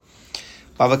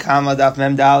Bava Kama Daf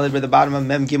Mem Daled, where the bottom of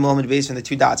Mem Gimel Amid Beis from the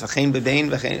two dots. V'chein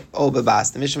bebein, v'chein o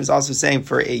bebas. The Mishnah is also saying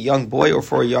for a young boy or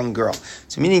for a young girl.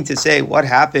 So meaning to say, what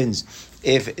happens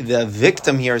if the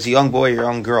victim here is a young boy or a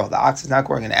young girl? The ox is not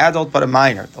going an adult, but a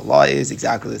minor. The law is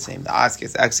exactly the same. The ox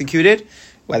gets executed,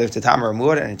 whether it's a tam or a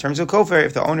muad, and in terms of kofar,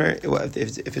 if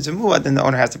it's a muad, then the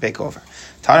owner has to pay kofar.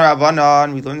 Taner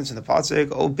Rabbanan, we learn this in the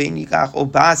pasuk. O ben yigach, o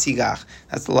bas yigach.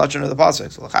 That's the lashon of the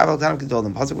pasuk. So the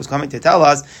pasuk was coming to tell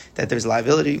us that there's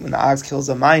liability when the ox kills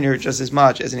a minor just as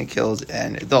much as it kills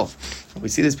an adult. We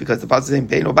see this because the pasuk is saying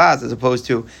ben o bas as opposed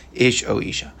to ish o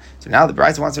isha. So now the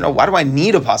bride wants to know, why do I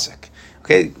need a pasuk?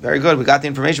 Okay, very good. We got the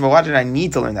information, but why did I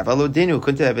need to learn that?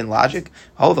 Couldn't it have been logic?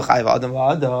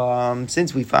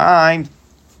 Since we find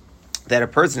that a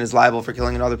person is liable for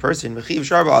killing another person, and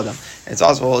it's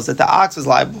also holds that the ox is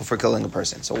liable for killing a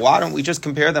person. So why don't we just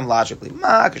compare them logically?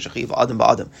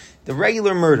 The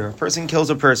regular murder, a person kills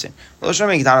a person. It doesn't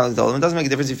make a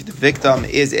difference if the victim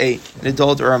is an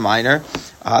adult or a minor.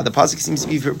 The pasuk seems to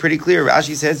be pretty clear.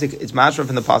 Rashi says it's mashra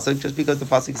from the pasuk just because the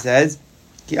pasuk says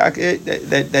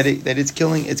that it's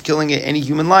killing any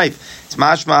human life. It's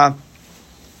mashma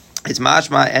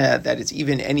that it's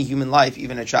even any human life,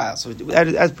 even a child. So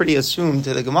that's pretty assumed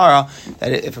to the Gemara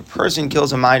that if a person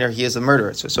kills a minor, he is a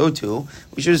murderer. So too,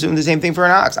 we should assume the same thing for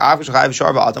an ox.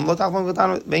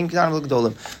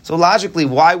 So logically,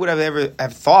 why would I ever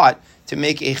have thought to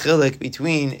make a chilik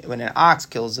between when an ox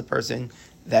kills a person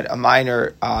that a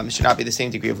minor should not be the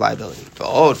same degree of liability?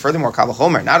 Furthermore, kal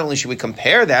v'chomer, not only should we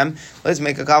compare them, let's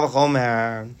make a kal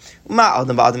v'chomer.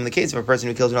 In the case of a person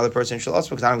who kills another person,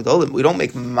 we don't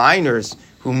make minors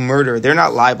who murder, they're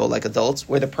not liable like adults.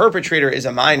 Where the perpetrator is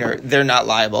a minor, they're not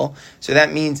liable. So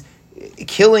that means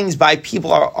killings by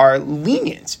people are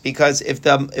lenient, because if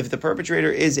the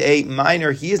perpetrator is a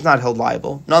minor, he is not held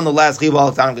liable. Nonetheless,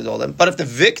 but if the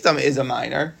victim is a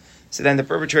minor, so then the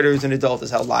perpetrator who's an adult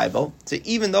is held liable. So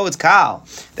even though it's kal,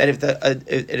 that if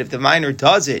the minor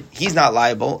does it, he's not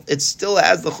liable, it still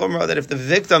has the chumrah that if the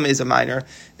victim is a minor,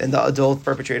 then the adult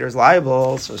perpetrator is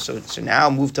liable. So now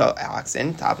move to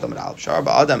oxen, top of the shar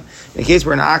ba'adam. In a case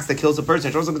where an ox that kills a person,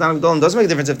 it doesn't make a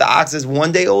difference if the ox is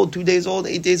 1 day old, 2 days old,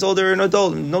 8 days old, or an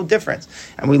adult. No difference.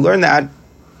 And we learn that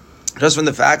just from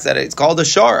the fact that it's called a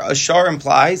shar. A shar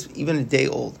implies even a day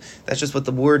old. That's just what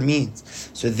the word means.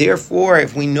 So therefore,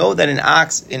 if we know that an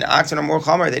oxen are more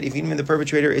chamar, that if even the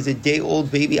perpetrator is a day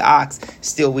old baby ox,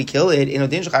 still we kill it.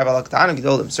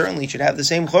 Certainly should have the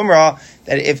same chumrah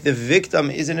that if the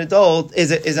victim is an adult,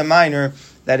 is a minor,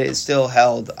 that it is still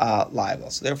held liable.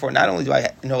 So therefore, not only do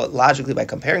I know it logically by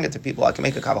comparing it to people, I can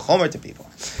make a kal v'chomer to people.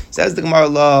 Says the Gemara,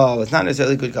 lo, it's not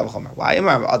necessarily good kal v'chomer. Why?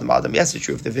 Yes, it's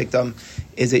true. If the victim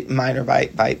is a minor by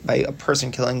a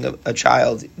person killing a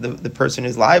child, the person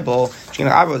is liable.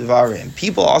 And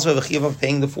people also have a chiyuv of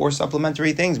paying the 4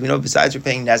 supplementary things. We know besides you're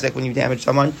paying nezek when you damage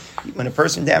someone, when a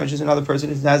person damages another person,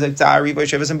 it's nezek ta'ari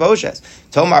b'shevas and boshes.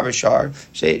 Tomar b'shar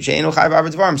she'enu chai b'avar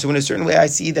dvarim. So in a certain way, I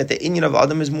see that the inyan of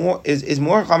Adam is more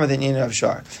chama than inyan of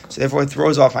shar. So therefore, it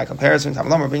throws off my comparison. That's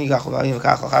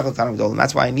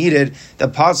why I needed the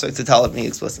pasuk to tell it me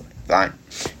explicitly. Fine.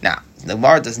 Now, the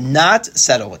Gemara does not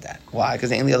settle with that. Why?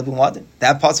 Because they only other muadin.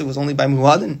 That pasuk was only by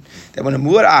muadin. That when a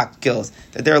muad kills,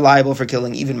 that they're liable for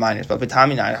killing even minors. But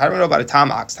Tami 9, how do we know about a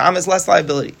tam ox? Tam is less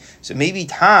liability. So maybe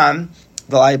tam,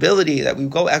 the liability that we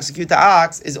go execute the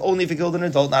ox, is only if it killed an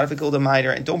adult, not if it killed a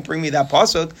minor. And don't bring me that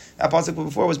pasuk. That pasuk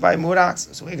before was by a muad ox.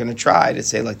 So we're going to try to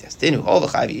say like this. It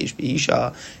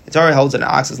already holds an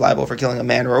ox is liable for killing a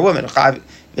man or a woman. It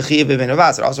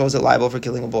also holds it liable for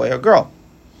killing a boy or a girl,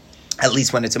 at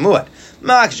least when it's a muad.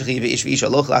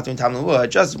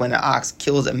 Just when an ox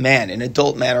kills a man, an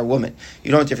adult man or woman,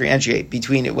 you don't differentiate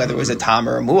between it whether it was a tam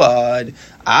or a muad.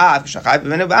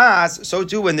 So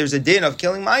too, when there's a din of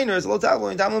killing minors,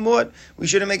 we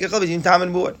shouldn't make a chil between tam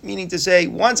and muad. Meaning to say,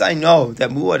 once I know that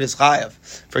muad is chayav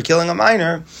for killing a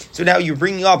minor, so now you're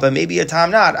bringing up a maybe a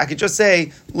tam not, I could just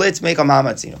say, let's make a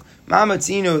mamatzino.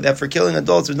 Mamatzino, that for killing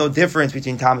adults there's no difference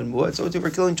between tam and muad. So too, for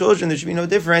killing children there should be no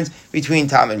difference between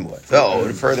tam and muad.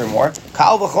 Furthermore,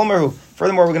 kal v'chomer.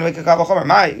 Furthermore, we're going to make a kal v'chomer.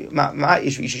 My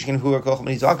issue who are kochim.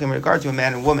 He's talking in regard to a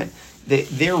man and woman.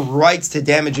 Their rights to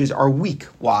damages are weak.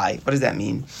 Why? What does that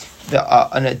mean?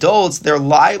 An adults, they're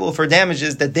liable for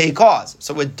damages that they cause.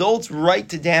 So adults' right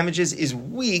to damages is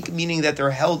weak, meaning that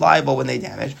they're held liable when they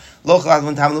damage.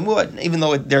 Even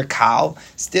though they're kal,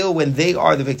 still when they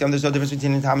are the victim, there's no difference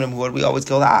between the tam and muad. We always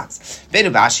kill the ox. So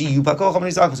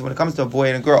when it comes to a boy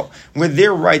and a girl, where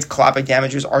their rights, klapik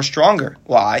damages, are stronger.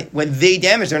 Why? When they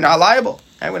damage, they're not liable.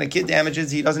 And when a kid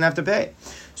damages, he doesn't have to pay.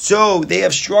 So they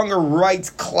have stronger rights,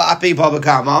 klape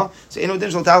babakama. So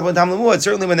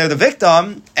certainly when they're the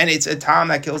victim and it's a tam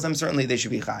that kills them, certainly they should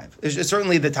be chayiv.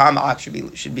 Certainly the tam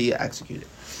should be executed.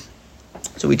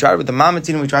 So we tried with the mamatin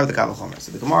and we tried with the kavachomer.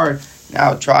 So the Gemara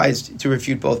now tries to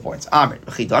refute both points.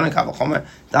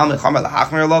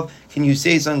 Can you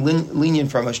say something lenient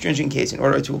from a stringent case in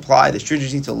order to apply the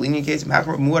stringency to a lenient case?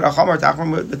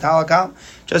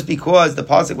 Just because the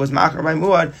pasuk was machmer by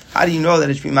muad, how do you know that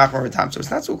it should be machmer by tam? So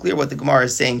it's not so clear what the Gemara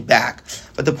is saying back.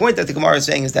 But the point that the Gemara is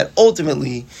saying is that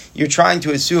ultimately you're trying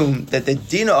to assume that the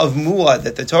din of muad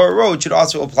that the Torah wrote should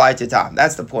also apply to tam.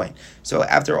 That's the point. So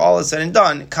after all is said and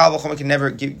done, kal v'chomer can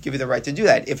never give you the right to do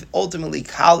that. If ultimately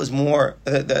kal is more,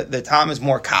 the tam is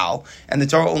more kal, and the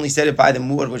Torah only said it by the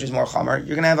muad, which is more chomer,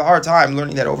 you're going to have a hard time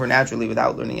learning that over naturally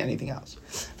without learning anything else.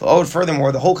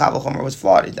 Furthermore, the whole kal v'chomer was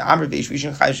flawed.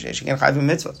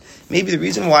 Maybe the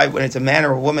reason why when it's a man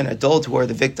or a woman, adult who are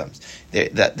the victims,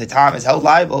 the tam is held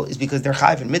liable is because they're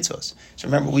chayv in mitzvos. So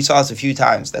remember, we saw this a few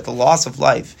times, that the loss of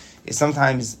life is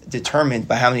sometimes determined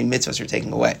by how many mitzvahs you're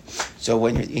taking away. So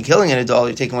when you're killing an adult,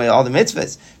 you're taking away all the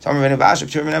mitzvahs.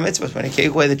 When you take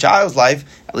away the child's life,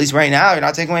 at least right now, you're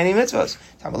not taking away any mitzvahs.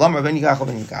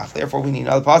 Therefore, we need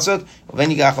another pasuk.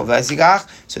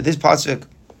 So this pasuk,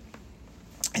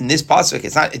 in this pasuk,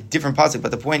 it's not a different pasuk, but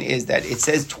the point is that it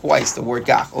says twice the word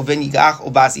gach, oven yigach,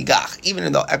 obasi gach. Even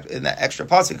in the extra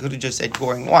pasuk, it could have just said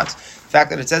goring once. The fact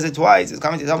that it says it twice is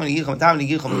coming to tell me it's coming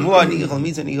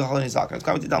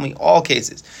to tell me all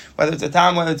cases. Whether it's a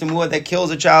tam, whether it's a muad that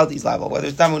kills a child, he's liable. Whether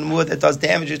it's a tam, muad that does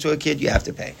damages to a kid, you have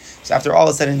to pay. So after all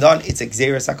is said and done, it's a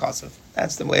gzeras hakasov.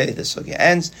 That's the way the sugya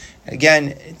ends. And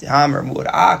again, tam or muad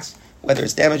ox, whether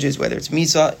it's damages, whether it's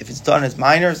misa, if it's done as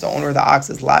minors, the owner of the ox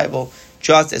is liable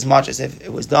just as much as if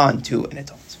it was done to an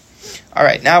adult. All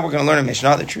right, now we're going to learn a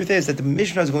Mishnah. The truth is that the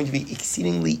Mishnah is going to be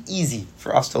exceedingly easy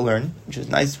for us to learn, which is a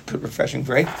nice, good, refreshing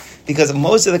break, because of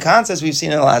most of the concepts we've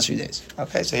seen in the last few days.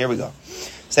 Okay, so here we go.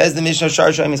 Says the Mishnah,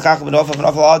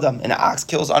 an ox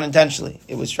kills unintentionally.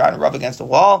 It was trying to rub against the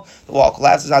wall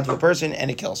collapses onto a person,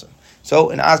 and it kills him.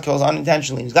 So an ox kills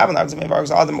unintentionally,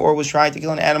 or was trying to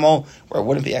kill an animal where it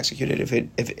wouldn't be executed if it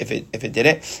did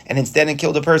it, and instead it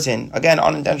killed a person. Again,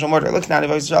 unintentional murder. Look, Kanani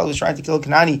was trying to kill a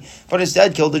Kanani, but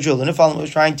instead killed a Jew. And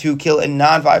was trying to kill a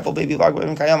non-viable baby,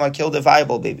 killed a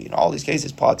viable baby. In all these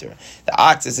cases, potter. The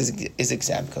ox is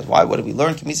exempt, because why? What did we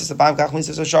learn?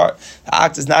 The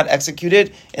ox is not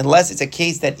executed unless it's a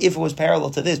case that if it was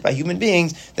parallel to this by human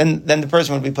beings, then the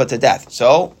person would be put to death.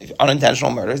 So if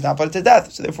unintentional murder is not put to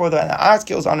death. So therefore, the ox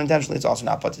kills unintentionally, it's also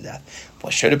not put to death.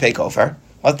 Well, should it pay kofar?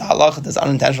 What the halacha does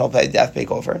unintentional death pay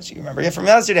kofar? So you remember it from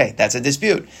yesterday. That's a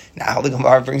dispute. Now the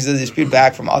Gemara brings the dispute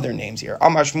back from other names here.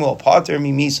 Amar Shmuel, pater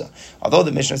mimisa. Although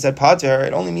the Mishnah said pater,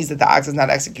 it only means that the ox is not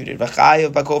executed.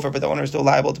 V'chayev b'kofar, but the owner is still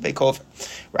liable to pay kofar.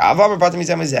 Rav Amar pater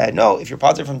mizem said, no, if you're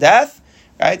pater from death,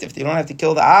 right? If you don't have to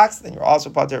kill the ox, then you're also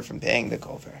pater from paying the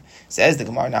kofar. Says the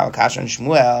Gemara now, Akash on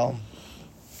Shmuel.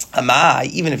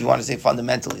 Even if you want to say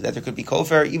fundamentally that there could be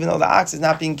kofar, even though the ox is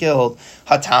not being killed,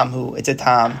 hatamhu, it's a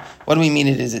tam. What do we mean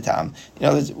it is a tam? You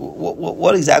know,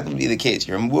 what exactly would be the case?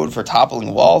 You're moved for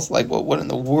toppling walls? Like, what in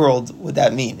the world would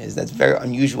that mean? That's a very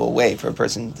unusual way for a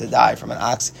person to die from an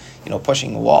ox,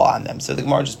 pushing a wall on them. So the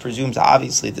Gemara just presumes,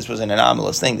 obviously, this was an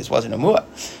anomalous thing. This wasn't a mu'ah.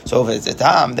 So if it's a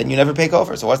tam, then you never pay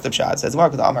kofar. So what's the pshat? Says the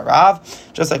Gemara,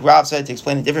 Rav, just like Rav said to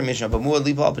explain a different Mishnah, but mu'ah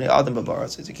lipa b'nei adam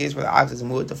b'baros. It's a case where the ox is a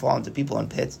mu'ah to fall into people in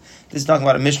pits. This is talking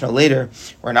about a Mishnah later,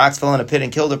 where an ox fell in a pit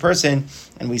and killed a person,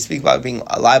 and we speak about being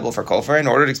liable for kofar. In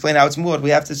order to explain how it's mu'ad, we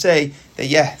have to say that,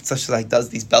 it's such like does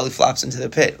these belly flops into the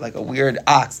pit, like a weird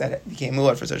ox that became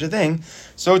mu'ad for such a thing.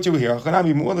 So too here, the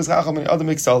Mishnah is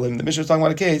talking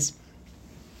about a case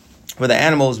where the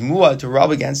animal is mu'ad to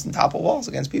rub against and topple walls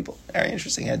against people. Very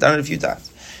interesting. I've done it a few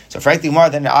times. So frankly, more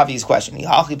than an obvious question.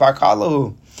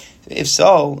 If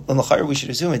so, then we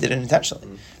should assume it did it intentionally,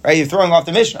 right? You're throwing off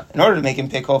the Mishnah. In order to make him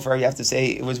pick kofar, you have to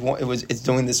say it's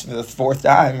doing this for the fourth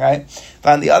time, right?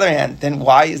 But on the other hand, then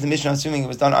why is the Mishnah assuming it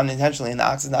was done unintentionally and the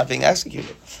ox is not being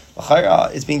executed?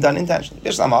 It's being done intentionally.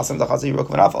 In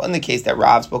the case that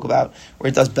Rav spoke about, where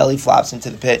it does belly flops into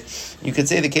the pit, you could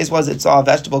say the case was it saw a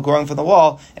vegetable growing from the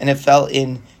wall and it fell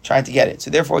in trying to get it. So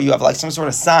therefore, you have like some sort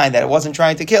of sign that it wasn't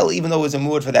trying to kill, even though it was a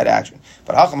mu'ad for that action.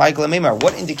 But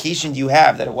what indication do you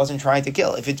have that it wasn't trying to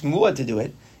kill? If it's mu'ad to do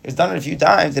it, it's done it a few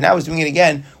times, and now it's doing it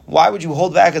again. Why would you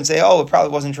hold back and say, it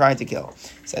probably wasn't trying to kill?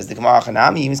 Says the Gemara,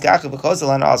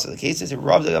 also the case is it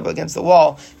rubbed it up against the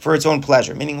wall for its own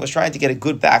pleasure, meaning it was trying to get a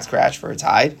good back scratch for its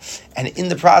hide, and in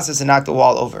the process it knocked the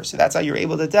wall over. So that's how you're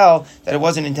able to tell that it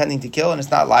wasn't intending to kill and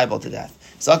it's not liable to death.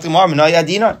 How do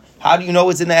you know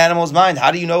what's in the animal's mind? How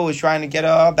do you know it's trying to get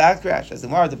a back scratch? As the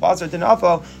Gemara, the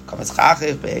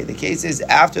case is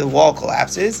after the wall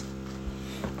collapses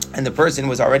and the person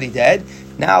was already dead,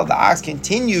 now the ox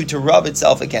continued to rub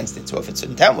itself against it. So if its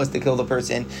intent was to kill the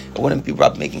person, it wouldn't be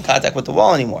making contact with the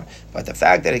wall anymore. But the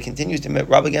fact that it continues to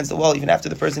rub against the wall even after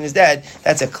the person is dead,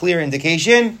 that's a clear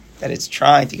indication that it's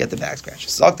trying to get the back scratch.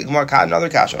 It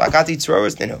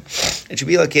should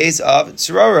be a case of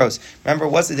tsuroros. Remember,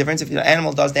 what's the difference? If the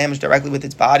animal does damage directly with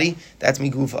its body, that's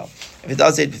migufo. If it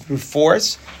does it through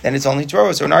force, then it's only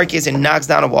tsuroros. So in our case, it knocks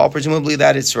down a wall. Presumably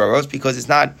that is tsuroros because it's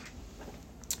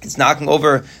knocking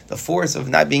over, the force of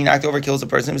not being knocked over kills the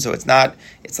person, so it's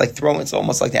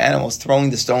almost like the animal's throwing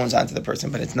the stones onto the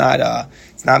person, but it's not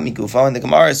migufo. And the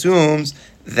Gemara assumes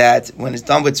that when it's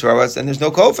done with tsuroros, then there's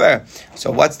no kofar. So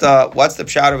what's the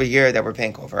pshat over here that we're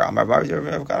paying kofar?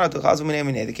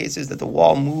 The case is that the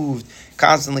wall moved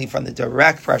constantly from the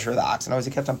direct pressure of the ox. In other words,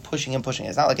 it kept on pushing and pushing.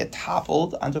 It's not like it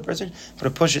toppled onto a person, but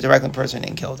it pushed it directly on the person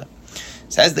and killed him.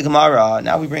 Says the Gemara,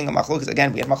 now we bring a machlokas.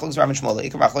 Again, we had machlokas Rav and Shmuel. The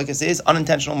machlokas is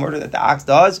unintentional murder that the ox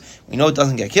does. We know it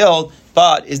doesn't get killed,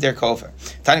 but is there kofar?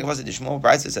 Tanya Kavasa de Shmuel,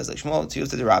 Brisa says like Shmuel, it's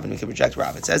used to the Rav, and we can reject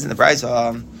Rav. It says in the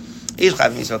Brisa,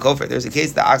 there's a case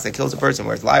of the ox that kills a person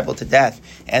where it's liable to death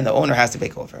and the owner has to pay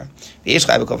kofar. There's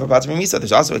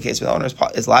also a case where the owner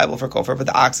is liable for kofar, but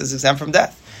the ox is exempt from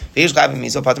death. There's also a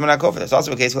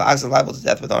case where the ox is liable to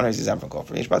death, but the owner is exempt from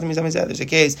kofar. There's a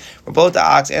case where both the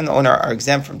ox and the owner are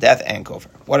exempt from death and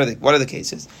kofar. What are the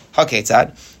cases?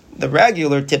 The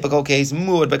regular, typical case,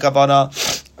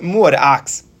 muad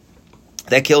ox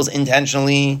that kills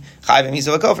intentionally,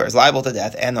 is liable to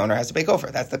death, and the owner has to pay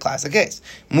kofar. That's the classic case.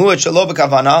 Muad shelo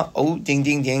b'kavana, ding,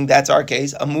 ding, ding, that's our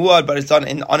case. A muad, but it's done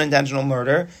in unintentional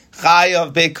murder.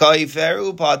 Chayav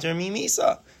b'kofer upater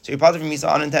mimisa. So you're pater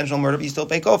mimisa, unintentional murder, but you still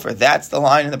pay kofar. That's the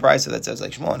line in the price that says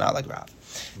like Shmuel, not like Rav.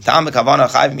 Tam b'kavana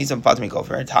chayav mimisa pater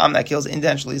mikofar. Tam that kills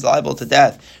intentionally is liable to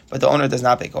death, but the owner does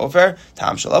not pay kofar.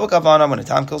 Tam shelo b'kavana, when a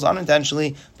tam kills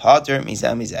unintentionally, pater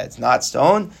mizeh. It's not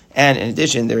stone, and in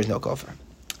addition, there is no kofar.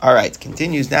 All right,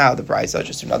 continues now the brisa,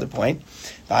 just another point.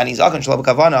 What an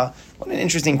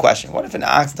interesting question. What if an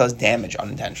ox does damage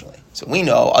unintentionally? So we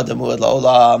know adamu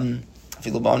lo'olam,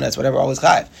 filubon, whatever, always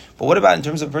chayiv. But what about in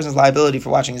terms of a person's liability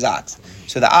for watching his ox?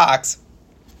 So the ox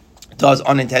does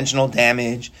unintentional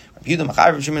damage. So it's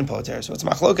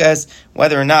machlokas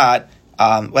whether or not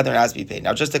it has to be paid.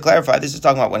 Now, just to clarify, this is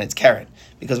talking about when it's keren,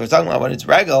 because we're talking about when it's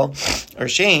regal or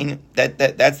shane.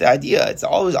 That's the idea. It's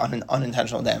always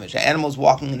unintentional damage. The animal's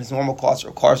walking in its normal course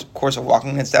of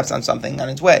walking and steps on something on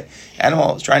its way.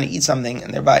 Animal is trying to eat something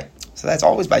and thereby. So that's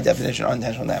always by definition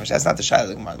unintentional damage. That's not the shaila.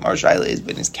 The Gemara shaila is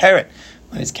when it's keren.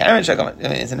 When it's keren,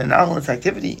 it's an anomalous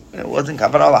activity. It wasn't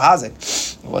kavanah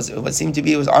lahazik. It would seem to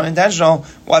be it was unintentional.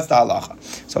 What's the halacha?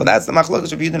 So that's the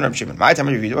machlokas Rabbi Yehuda and Rabbi Shimon. My time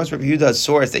Rabbi Yehuda, what's Rabbi Yehuda's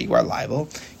source that you are liable?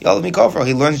 Yalav mi kofar.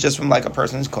 He learns just from like a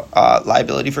person's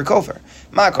liability for kofar.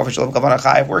 Ma kofar shalom kavanah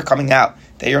chayiv. We're coming out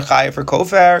that you're chayiv for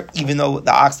kofar, even though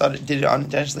the ox did it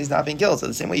unintentionally, is not being killed. So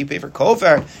the same way you pay for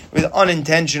kofar with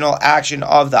unintentional action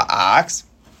of the ox.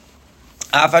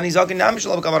 So too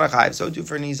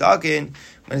for nizakin,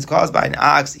 when it's caused by an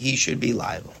ox, he should be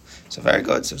liable. So very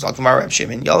good. So Reb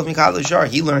Shimon,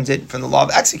 he learns it from the law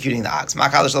of executing the ox.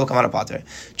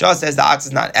 Just as the ox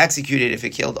is not executed if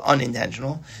it killed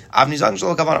unintentional,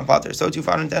 so too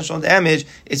for unintentional damage,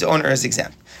 its owner is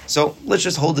exempt. So let's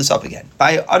just hold this up again.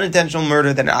 By unintentional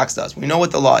murder that an ox does, we know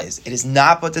what the law is. It is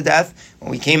not put to death.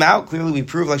 When we came out, clearly we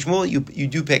proved like Shmuel, you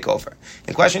do pay kofar.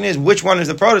 The question is, which one is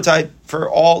the prototype for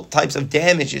all types of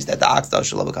damages that the ox does?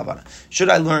 Should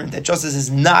I learn that just as it's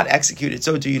not executed,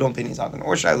 so too you don't pay nizakin?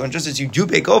 Or should I learn just as you do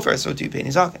pay kofar, so too you pay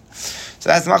nizakin? So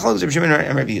that's the machlokes of Rabbi Shimon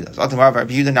and Rabbi Yehuda.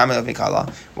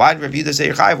 Why did Rabbi Yehuda say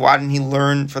Chayiv? Why didn't he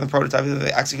learn from the prototype of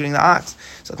executing the ox?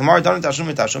 So Gemara done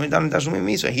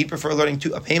tashlumin. So he'd prefer learning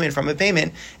a payment from a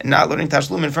payment and not learning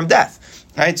tashlumin from death.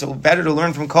 Right, so better to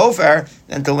learn from kofar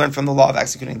than to learn from the law of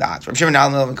executing the ox. Reb Shimon now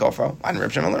learn from kofar. Why didn't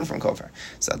Reb Shimon learn from kofar?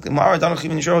 So Gemara Reb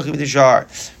Shimon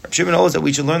knows that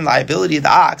we should learn liability of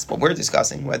the ox, but we're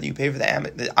discussing whether you pay for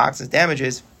the ox's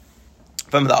damages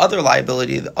from the other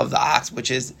liability of the ox,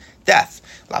 which is death.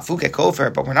 Lafuke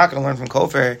kofar, but we're not going to learn from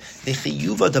kofar the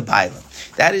chiyuva de bailim.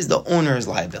 That is the owner's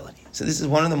liability. So this is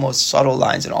one of the most subtle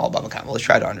lines in all of Bava Kama. Let's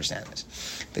try to understand this.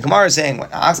 The Gemara is saying when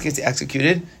an ox gets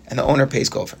executed and the owner pays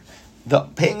kofar. The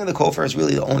paying of the kofar is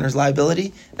really the owner's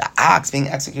liability. The ox being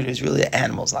executed is really the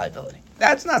animal's liability.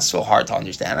 That's not so hard to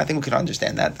understand. I think we can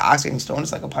understand that. The ox getting stoned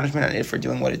is like a punishment on it for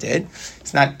doing what it did.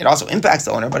 It's not. It also impacts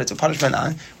the owner, but it's a punishment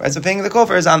on. Whereas the paying of the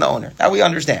kofar is on the owner. That we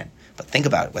understand. But think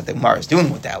about it, what the Gemara is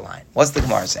doing with that line. What's the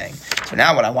Gemara saying? So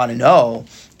now what I want to know,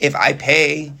 if I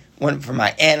pay for my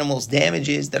animal's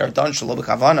damages that are done shelo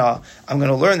b'kavana, I'm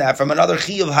going to learn that from another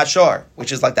chiyuv hashar,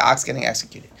 which is like the ox getting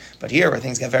executed. But here where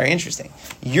things get very interesting.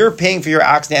 You're paying for your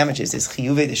ox damages is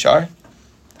chiyuv deshar.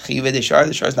 Chiyuv deshar,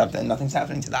 the shar is nothing's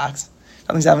happening to the ox.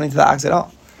 Nothing's happening to the ox at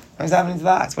all. Nothing's happening to the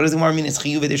ox. What does the Gemara mean? It's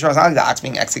chiyuv deshar. It's not like the ox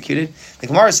being executed. The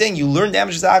Gemara is saying you learn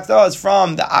damages the ox does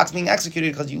from the ox being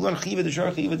executed because you learn chiyuv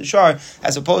deshar,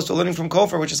 as opposed to learning from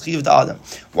kofar, which is chiyuv d'adam.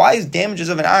 Why is damages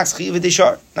of an ox chiyuv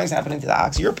deshar? Nothing's happening to the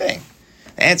ox. You're paying.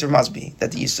 The answer must be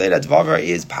that the Yisrael Dvavar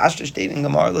is Pashta State in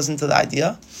Gemara. Listen to the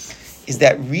idea. Is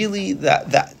that really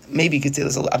that maybe you could say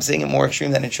this? I'm saying it more extreme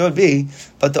than it should be,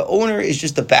 but the owner is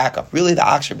just the backup. Really, the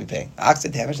ox should be paying. The ox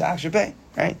did damage, the ox should pay.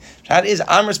 Right? That is,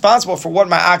 I'm responsible for what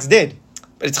my ox did,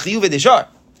 but it's chiyuv deshar.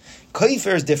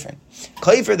 Kaifer is different.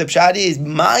 Kaifer, the pshat is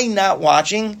my not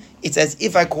watching. It's as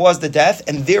if I caused the death,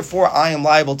 and therefore I am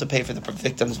liable to pay for the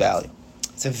victim's value.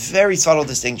 It's a very subtle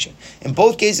distinction. In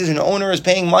both cases, an owner is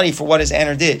paying money for what his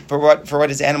animal did, for what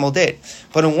his animal did.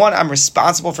 But in one, I'm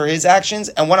responsible for his actions,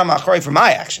 and one, I'm achari for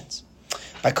my actions.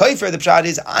 By kaifer, the pshat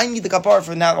is I need the kapara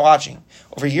for not watching.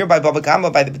 Over here, by baba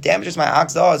kama, by the damages my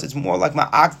ox does, it's more like my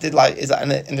ox did,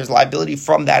 and there's liability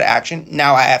from that action.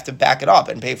 Now I have to back it up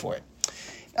and pay for it.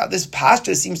 Now this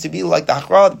pasta seems to be like the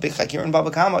Hakra, the Big Chakir and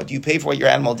Baba Kama. Do you pay for what your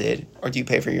animal did, or do you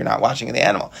pay for your not watching of the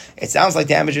animal? It sounds like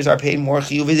damages are paid more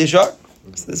chiyuv deshar.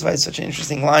 So this is why it's such an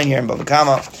interesting line here in Baba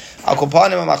Kama. Al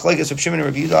Kopanim Machlekes Reb Shimon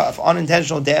and Reb Yehuda, if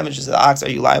unintentional damages to the ox,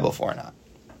 are you liable for or not?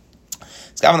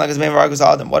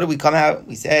 What did we come out?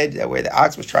 We said that where the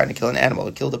ox was trying to kill an animal,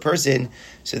 it killed a person,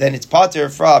 so then it's pater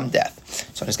from death.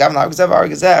 So let's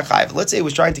say it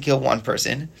was trying to kill one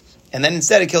person, and then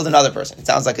instead it killed another person. It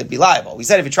sounds like it'd be liable. We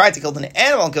said if it tried to kill an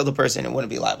animal and killed a person, it wouldn't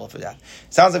be liable for that.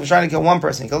 It sounds like it was trying to kill one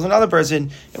person, it kills another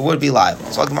person, it would be liable.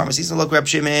 So look, Reb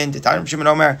Shimon, Reb Shimon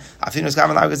Omer,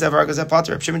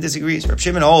 Reb Shimon disagrees. Reb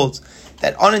Shimon holds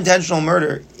that unintentional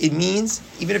murder, it means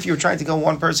even if you're trying to kill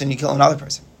one person, you kill another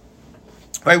person.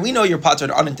 Right? We know you're pater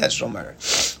to unintentional murder.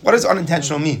 What does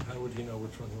unintentional mean? How would you know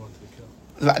which one you wanted to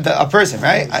kill? A person,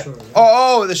 right?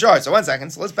 The shard. So 1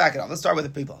 second. So let's back it up. Let's start with the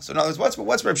people. So in other words,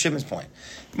 what's Reb Shimon's point?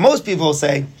 Most people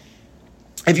say,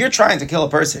 if you're trying to kill a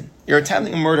person, you're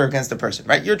attempting a murder against a person,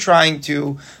 right? You're trying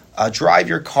to drive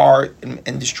your car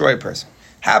and destroy a person.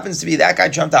 Happens to be that guy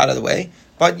jumped out of the way,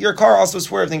 but your car also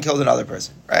swerved and killed another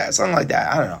person, right? Something like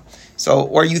that. I don't know. So,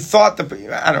 or you thought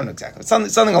I don't know exactly.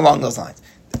 Something along those lines.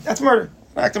 That's murder.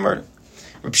 An act of murder.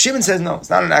 Reb Shimon says no, it's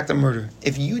not an act of murder.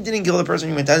 If you didn't kill the person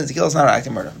you intended to kill, it's not an act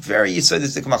of murder. Very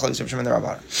Yisodistic machlokes Reb Shimon the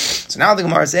Rabbanan. So now the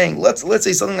Gemara is saying, let's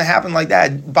say something that happened like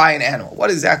that by an animal.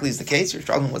 What exactly is the case? You're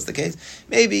struggling. What's the case?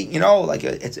 Maybe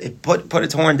it put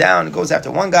its horn down. It goes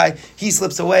after one guy. He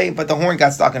slips away, but the horn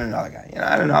got stuck in another guy.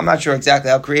 I don't know. I'm not sure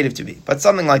exactly how creative to be, but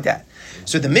something like that.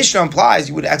 So the Mishnah implies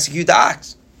you would execute the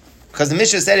ox, because the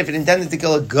Mishnah said if it intended to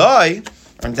kill a guy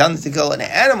or intended to kill an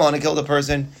animal and it killed a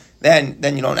person, then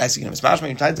you don't execute him. Smashma,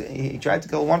 he tried to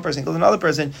kill one person, killed another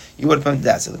person, you would have put him to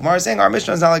death. So the Gemara is saying our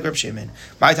Mishnah is not like Reb Shimon.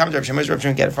 My time to Reb Shimon is Reb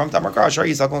Shimon get it from Tamar Kar, Shar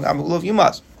Yisakon Gamugulov, you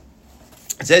must.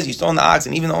 It says you stole the ox,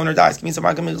 and even the owner dies. The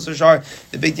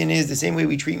big thing is the same way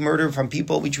we treat murder from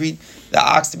people, we treat the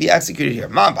ox to be executed here.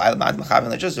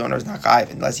 Just the owner is not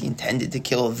chayiv unless he intended to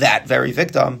kill that very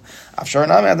victim. So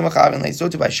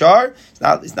to by shar,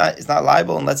 it's not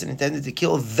liable unless it intended to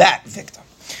kill that victim.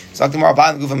 So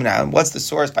what's the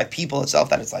source by people itself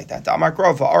that it's like that? It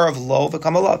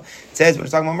says when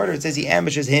it's talking about murder, it says he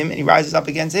ambushes him and he rises up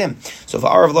against him. So if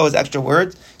Arav Lo is extra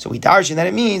word, so we darshan that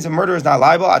it means a murderer is not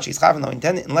liable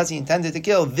unless he intended to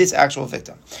kill this actual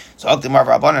victim. So what do the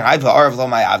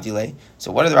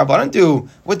Rabbanan do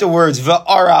with the words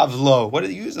V'arav Lo? What do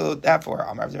they use that for?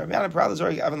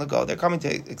 They're coming to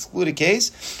exclude a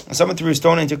case and someone threw a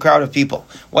stone into a crowd of people.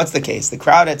 What's the case? The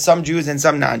crowd had some Jews and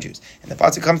some non-Jews. And the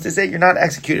pasuk comes to say you're not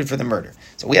executed for the murder.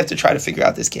 So we have to try to figure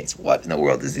out this case. What in the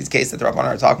world is this case that the Rabbanan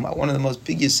are talking about? One of the most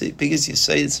biggest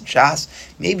Yisayis in Shas.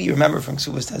 Maybe you remember from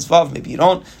Ksubas Tezvav, maybe you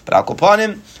don't. But Al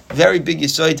Kopanim, very big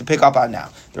Yisayis to pick up on now.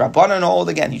 The Rabbanan hold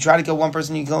again. You try to kill one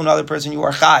person, you kill another person, you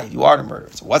are chai. You are the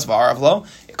murderer. So what's V'arav Lo?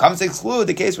 It comes to exclude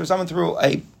the case where someone threw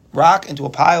a rock into a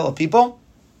pile of people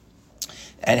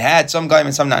and had some guy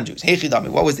and some non-Jews. Hey Chidami,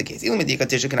 what was the case?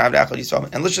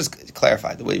 And let's just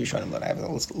clarify the way you're showing him.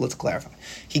 Let's clarify.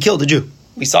 He killed a Jew.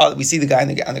 We see the guy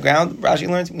on the ground. Rashi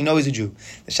learns. We know he's a Jew.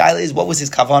 The shaila is, what was his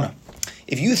kavanah?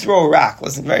 If you throw a rock,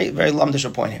 listen, very very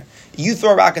lumdish point here. You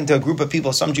throw a rock into a group of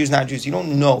people, some Jews, non-Jews. You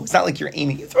don't know. It's not like you're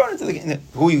aiming. You throw it into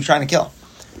who are you trying to kill?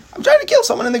 I'm trying to kill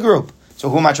someone in the group. So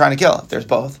who am I trying to kill? If there's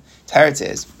both. Teretz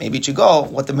is, maybe it should go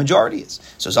what the majority is.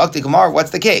 So Zakti Gemara,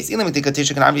 what's the case?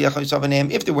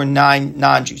 If there were 9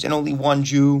 non-Jews and only 1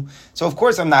 Jew, so of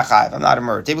course I'm not chayiv, I'm not a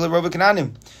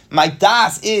murder. My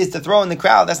das is to throw in the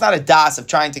crowd. That's not a das of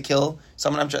trying to kill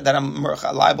someone that I'm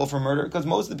liable for murder, because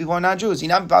most of the people are not Jews.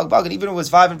 Even if it was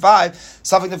 5 and 5,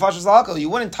 something the fashas l'alkol, you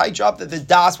wouldn't tight up that the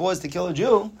das was to kill a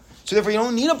Jew. So therefore, you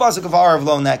don't need a pasuk of Arav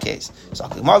law in that case.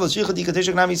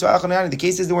 The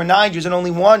case is there were 9 Jews and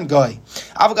only 1 guy.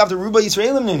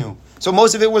 So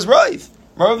most of it was Rav.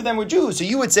 More of them were Jews. So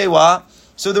you would say, what?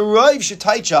 So the Rav should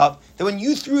tight up that when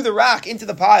you threw the rock into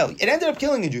the pile, it ended up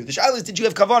killing a Jew. The shaila is, did you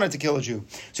have kavana to kill a Jew?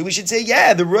 So we should say,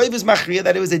 yeah, the Rav is machriya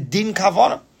that it was a din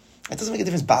kavana. It doesn't make a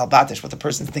difference, Baal Batish, what the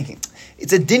person's thinking.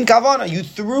 It's a din kavana. You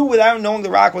threw without knowing the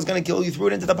rock was going to kill you. Threw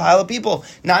it into the pile of people.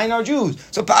 9 are Jews.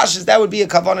 So Pashas, that would be a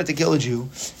kavana to kill a Jew.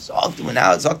 So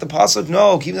now it's the pasuk.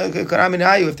 No, keep the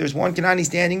Kanaminayu. If there's one Kanani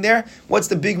standing there, what's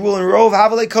the big rule in Rov?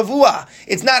 Havale kavua.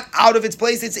 It's not out of its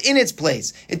place. It's in its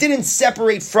place. It didn't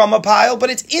separate from a pile, but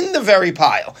it's in the very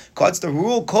pile. It's the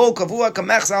rule kol kavua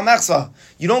kamechsa al mechsa.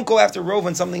 You don't go after Rov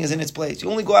when something is in its place.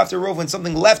 You only go after Rov when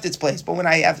something left its place. But when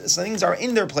things are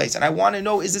in their place, and I want to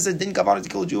know, is this a din kavana to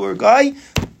kill a Jew or a guy?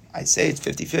 I say it's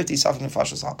 50-50, Safik and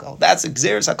Fashos Halkal. That's a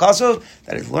Gzeres HaKasov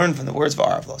that is learned from the words of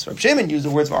Arav Lo. So Reb Shimon used the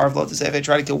words of Arav Lo to say, if I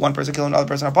try to kill one person, kill another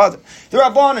person, I'm positive. The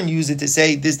Rabbanan use it to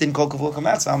say, this din kol kavul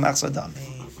kamatza, machsa dami.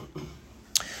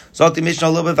 So the Mishnah a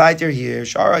little bit weiter here.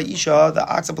 Shara Isha, the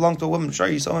ox that belongs to a woman.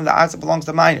 Shara Yisomim, the ox that belongs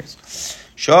to minors.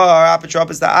 Shar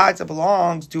apotropos, the ox that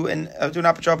belongs to an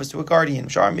apotropos, to a guardian.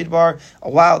 Shar midbar, a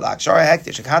wild ox. Shar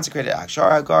hektish, a consecrated ox.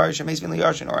 Shar hagar, shemes bin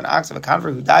liyarshin, or an ox of a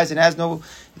convert who dies and has no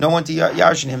one to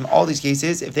yarshin him. All these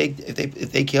cases, if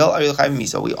they kill, are you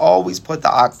so we always put the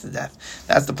ox to death.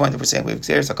 That's the point that we're saying. We have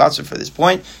Xeris HaKasser for this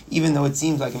point, even though it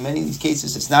seems like in many of these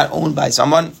cases it's not owned by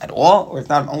someone at all, or it's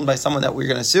not owned by someone that we're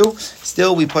going to sue.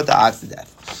 Still, we put the ox to death.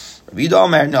 Rabbi Yehuda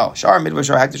Omer, no. Shar midbar,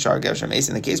 shar hektish, shar ger, shar mace.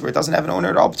 In the case where it doesn't have an owner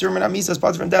at all, p'turim and amisas,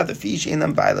 spots from death. The fish in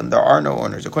them, by them. There are no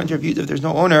owners. According to Rabbi Yehuda, if there's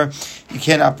no owner, you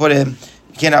cannot put the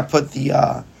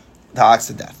ox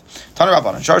to death. Tana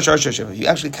Rabbanan, shar. If you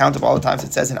actually count up all the times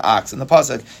it says an ox in the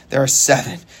pasuk, there are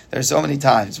 7. There are so many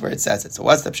times where it says it. So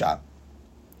what's the pshat?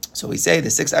 So we say the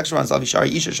 6 extra ones, Lavi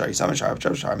Shari Isha, Shari Sama, Shari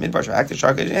Abtrab, Shari Midbar, Shari Hektish,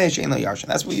 Shari Shein Lo Yarshin.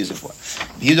 That's what we use it for.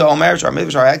 Yehuda Omer, Shari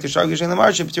Midbar, Shari Hektish, Shari Shein Lo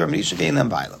Yarshin, P'tir Amisha, Vein Lem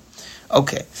Bailam.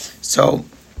 Okay, so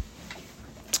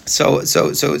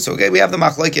okay, we have the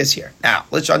machlokes here. Now,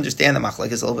 let's understand the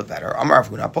machlokes a little bit better.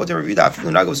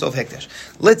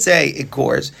 Let's say it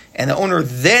gores, and the owner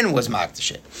then was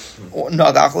makdish it. Or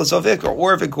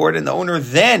if it gored and the owner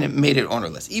then made it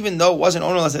ownerless, even though it wasn't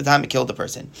ownerless at the time it killed the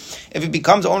person. If it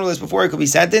becomes ownerless before it could be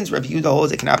sentenced, Rabbi Yehuda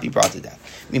holds it cannot be brought to death.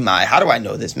 How do I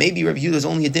know this? Maybe Rabbi Yehuda is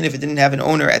only a din if it didn't have an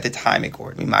owner at the time it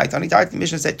gored. The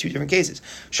Mishnah said 2 different cases.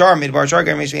 Shar midbar, shar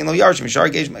ger, mesh vein lo yarshim, shar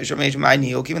gesh, mesh my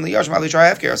neo, kivin lo yarshim, ali shar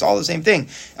hefker. It's all the same thing.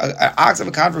 An ox of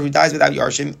a convert who dies without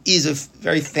yarshim is a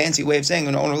very fancy way of saying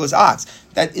an ownerless ox.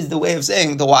 That is the way of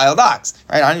saying the wild ox,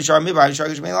 right? It's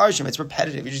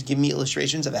repetitive. You just give me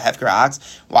illustrations of a hefker ox.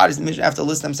 Why does the Mishnah have to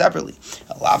list them separately?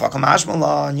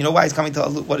 And you know why it's coming to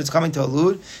allude, what it's coming to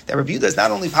allude? That Rabbi Yehuda is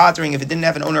not only pottering if it didn't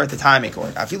have an owner at the time it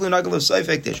court.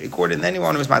 It courted and then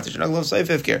anyone was matish.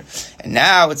 And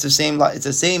now it's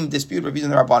the same dispute Rabbi Yehuda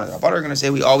and the Rabbanan. The Rabbanan are going to say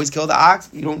we always kill the ox.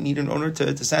 You don't need an owner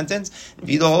to sentence.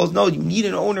 Rabbi Yehuda holds no, you need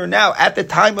an owner now at the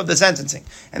time of the sentencing.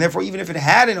 And therefore, even if it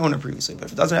had an owner previously, but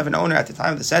if it doesn't have an owner at the time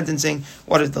of the sentencing,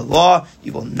 what is the law?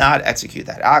 You will not execute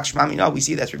that. We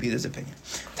see that's Rabbi Yehuda's opinion.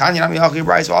 Tanya Nami Hachi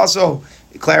Brayso also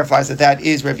clarifies that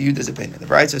is Rabbi Yehuda's opinion. The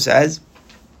Brayso says,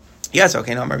 yes,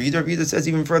 okay, no, Rabbi Yehuda says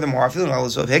even furthermore, even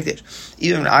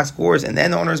an ox gores and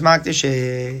then the owner is makdish.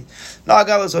 It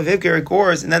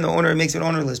gores and then the owner makes it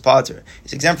ownerless potter.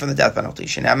 It's exempt from the death penalty. It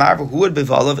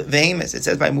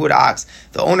says by Mud ox,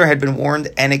 the owner had been warned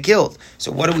and it killed.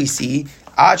 So what do we see?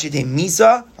 It's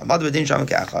not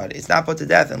put to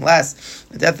death unless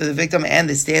the death of the victim and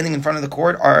the standing in front of the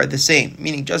court are the same.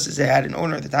 Meaning, just as it had an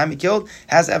owner at the time it killed,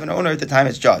 has to have an owner at the time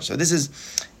it's judged. So this is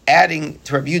adding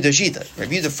to Rabbi Yehuda Shita.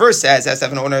 Rabbi Yehuda first says it has to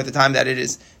have an owner at the time that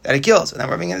it kills. And then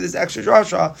we're bringing in this extra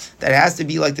drasha that it has to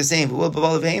be like the same. But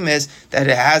what the aim is that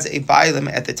it has a bailim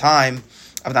at the time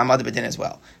of the Amad B'din as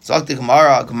well. So the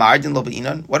Gemardin lo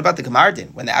b'inon. What about the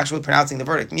Gemardin when they're actually pronouncing the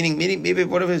verdict? Meaning maybe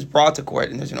what if it's brought to court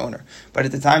and there's an owner, but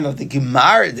at the time of the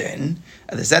Gemardin,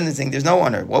 at the sentencing, there's no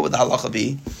owner. What would the halacha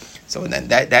be? So then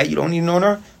that you don't need an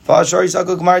owner. The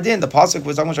pasuk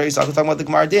was talking about the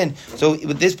Gemara din. So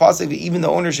with this pasuk, even the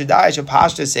owner should die. Should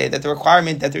Pashta say that the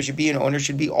requirement that there should be an owner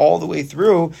should be all the way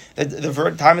through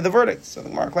the time of the verdict. So the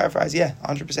Gemara clarifies,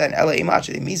 100%.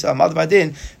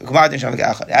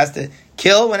 It has to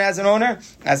kill when it has an owner.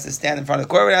 It has to stand in front of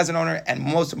the court when it has an owner, and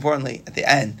most importantly, at the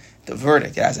end, the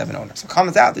verdict, it has to have an owner. So it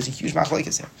comes out, there's a huge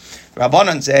machlokes here. The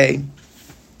Rabbanan say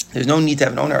there's no need to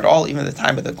have an owner at all, even at the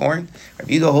time of the goring.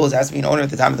 Rabbi Yehuda holds it has to be an owner at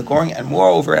the time of the goring, and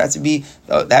moreover, it has to be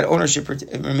that ownership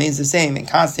remains the same and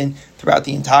constant throughout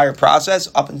the entire process,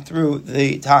 up and through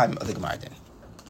the time of the Gemara din.